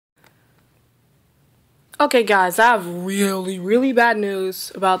Okay guys, I have really bad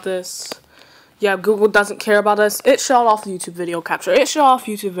news about this. Yeah, Google doesn't care about us. It shut off YouTube video capture. It shut off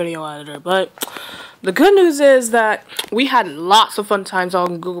YouTube video editor. But the good news is that we had lots of fun times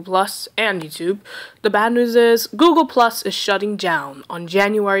on Google Plus and YouTube. The bad news is Google Plus is shutting down on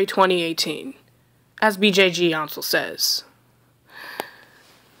January 2018, as BJG also says.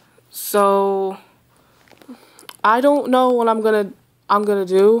 So I don't know what I'm gonna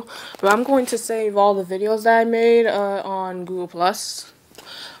do, but I'm going to save all the videos that I made on Google Plus.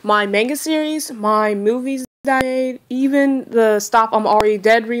 My manga series, my movies that I made, even the Stop I'm Already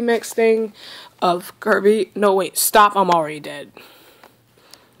Dead remix thing of Kirby. No wait, Stop I'm Already Dead.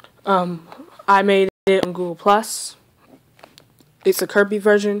 I made it on Google Plus. It's a Kirby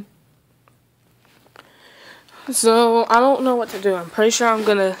version. So I don't know what to do. I'm pretty sure I'm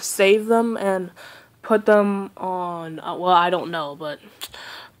gonna save them and put them on, well, I don't know, but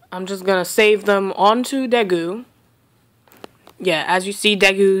I'm just gonna save them onto Daegu. Yeah, as you see,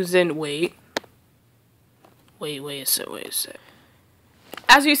 Daegu's in, wait a sec.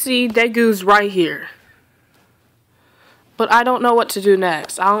 As you see, Daegu's right here. But I don't know what to do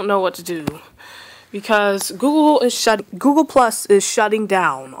next. I don't know what to do. Because Google Plus is shutting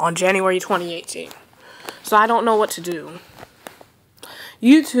down on January 2018. So I don't know what to do.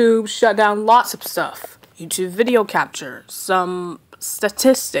 YouTube shut down lots of stuff. YouTube video capture, some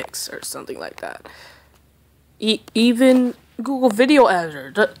statistics or something like that. Even Google Video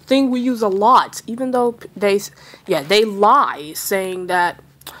Editor, the thing we use a lot, even though they lie saying that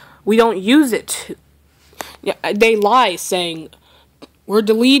we don't use it. They lie saying we're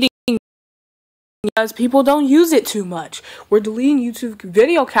deleting because people don't use it too much. We're deleting YouTube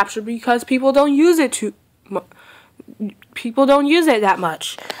video capture because people don't use it too much. People don't use it that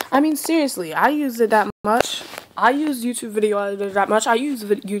much. I mean, seriously, I use it that much. I use YouTube Video Editor that much. I use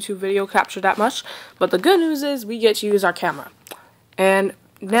YouTube Video Capture that much. But the good news is we get to use our camera. And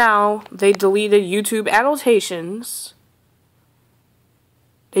now they deleted YouTube Annotations.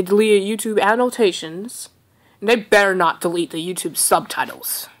 They deleted YouTube Annotations. And they better not delete the YouTube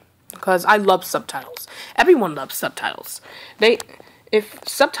subtitles. Because I love subtitles. Everyone loves subtitles. If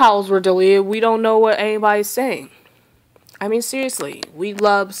subtitles were deleted, we don't know what anybody's saying. I mean, seriously, we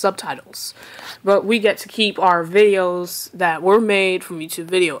love subtitles, but we get to keep our videos that were made from YouTube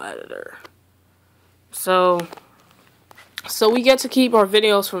Video Editor. So we get to keep our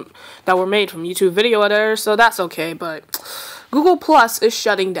videos that were made from YouTube Video Editor, so that's okay, but Google Plus is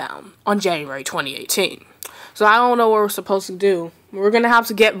shutting down on January 2018. So I don't know what we're supposed to do. We're going to have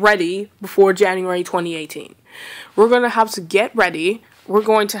to get ready before January 2018. We're going to have to get ready. We're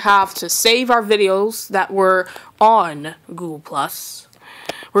going to have to save our videos that were on Google Plus.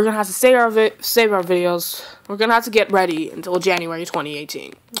 We're going to have to save our videos. We're going to have to get ready until January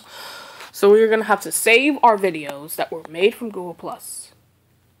 2018. So we're going to have to save our videos that were made from Google Plus.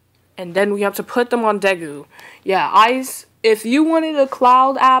 And then we have to put them on Daegu. Yeah, if you wanted a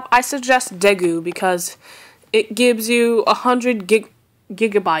cloud app, I suggest Daegu because it gives you 100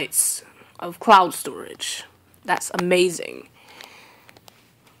 gigabytes of cloud storage. That's amazing.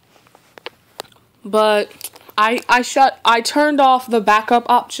 But I turned off the backup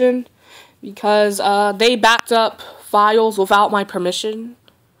option because they backed up files without my permission.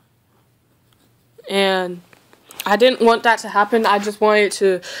 And I didn't want that to happen. I just wanted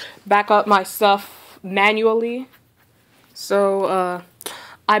to back up my stuff manually. So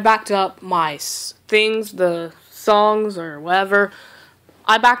I backed up my things, the songs or whatever.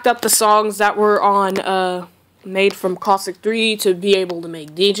 I backed up the songs that were on made from Caustic 3 to be able to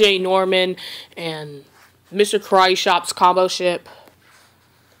make DJ Norman and Mr. Karate Shop's combo ship.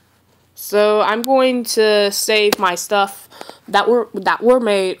 So I'm going to save my stuff that were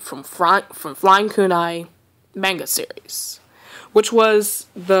made from Flying Kunai manga series, which was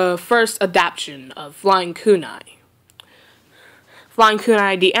the first adaptation of Flying Kunai. Flying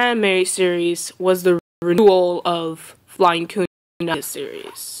Kunai the anime series was the renewal of Flying Kunai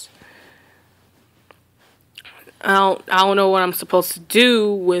series. I don't know what I'm supposed to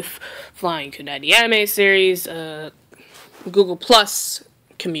do with Flying Kunai the anime series, Google Plus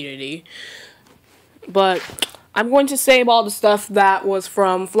community, but I'm going to save all the stuff that was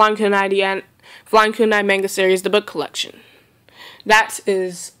from Flying Kunai manga series, the book collection. That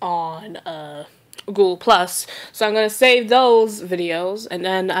is on Google Plus, so I'm going to save those videos, and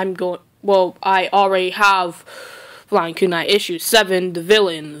then I already have Flying Kunai issue 7, the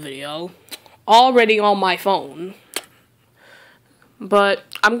villain video, already on my phone, but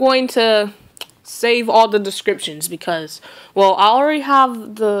I'm going to save all the descriptions because, well, I already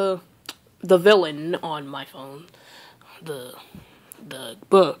have the villain on my phone, the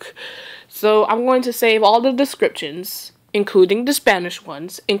book, So I'm going to save all the descriptions, including the Spanish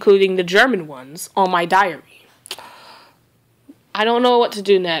ones, including the German ones, on my diary. I don't know what to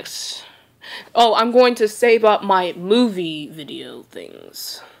do next. Oh, I'm going to save up my movie video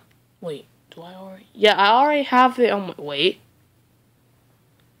things. Wait, do I already? Yeah, I already have it on my... Wait.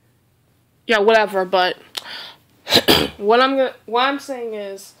 Yeah, whatever, but... what I'm saying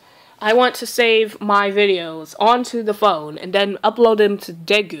is... I want to save my videos onto the phone and then upload them to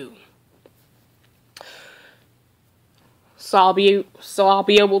Daegu. So I'll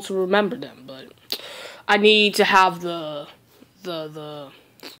be able to remember them, but I need to have I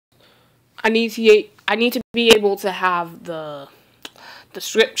need to be able to have the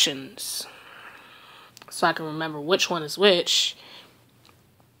descriptions so I can remember which one is which.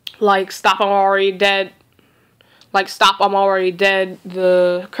 Like Stop I'm Already Dead. Like Stop I'm Already Dead,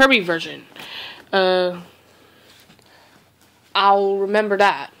 the Kirby version. I'll remember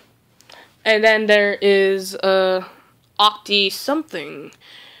that. And then there is Octi something.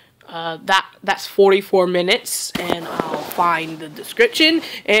 That's 44 minutes, and I'll find the description,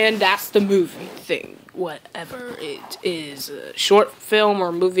 and that's the movie thing. Whatever it is, a short film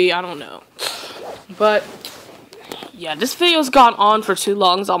or movie, I don't know. But yeah, this video's gone on for too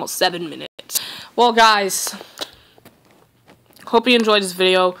long. It's almost 7 minutes. Well, guys, hope you enjoyed this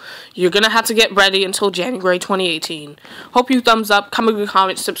video. You're gonna have to get ready until January 2018. Hope you thumbs up,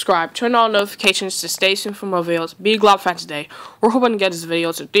 comment, subscribe, turn on notifications to stay tuned for more videos. Be a Glob fan today. We're hoping to get this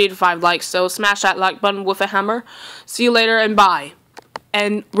video to 3 to 5 likes, so smash that like button with a hammer. See you later and bye.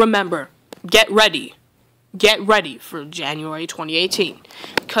 And remember, get ready. Get ready for January 2018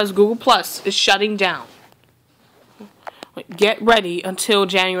 because Google Plus is shutting down. Get ready until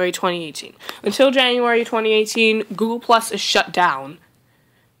January 2018. Until January 2018, Google Plus is shut down.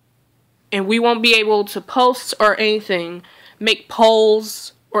 And we won't be able to post or anything, make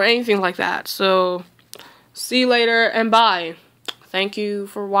polls or anything like that. So, see you later and bye. Thank you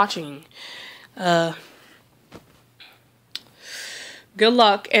for watching. Good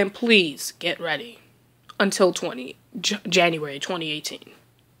luck and please get ready until January 2018.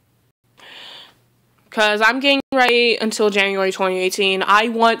 Because I'm getting ready until January 2018. I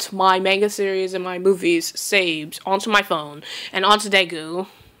want my manga series and my movies saved onto my phone and onto Daegu.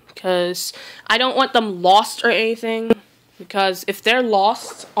 Because I don't want them lost or anything. Because if they're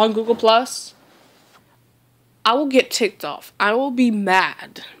lost on Google Plus, I will get ticked off. I will be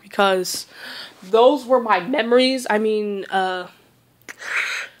mad. Because those were my memories. I mean,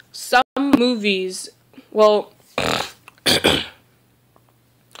 some movies, well...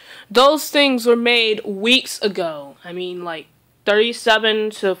 those things were made weeks ago. I mean, like, 37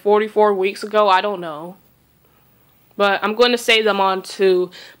 to 44 weeks ago. I don't know. But I'm going to save them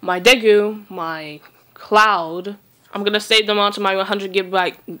onto my Daegu, my cloud. I'm going to save them onto my 100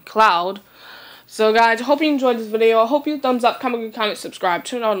 gigabyte cloud. So, guys, I hope you enjoyed this video. I hope you thumbs up, comment, subscribe,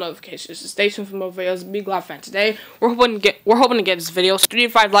 turn on notifications, stay tuned for more videos. Be Glob fan today. We're hoping to get this video 3 to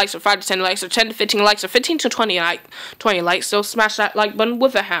 5 likes, or 5 to 10 likes, or 10 to 15 likes, or 15 to 20 likes. So smash that like button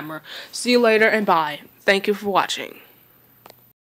with a hammer. See you later and bye. Thank you for watching.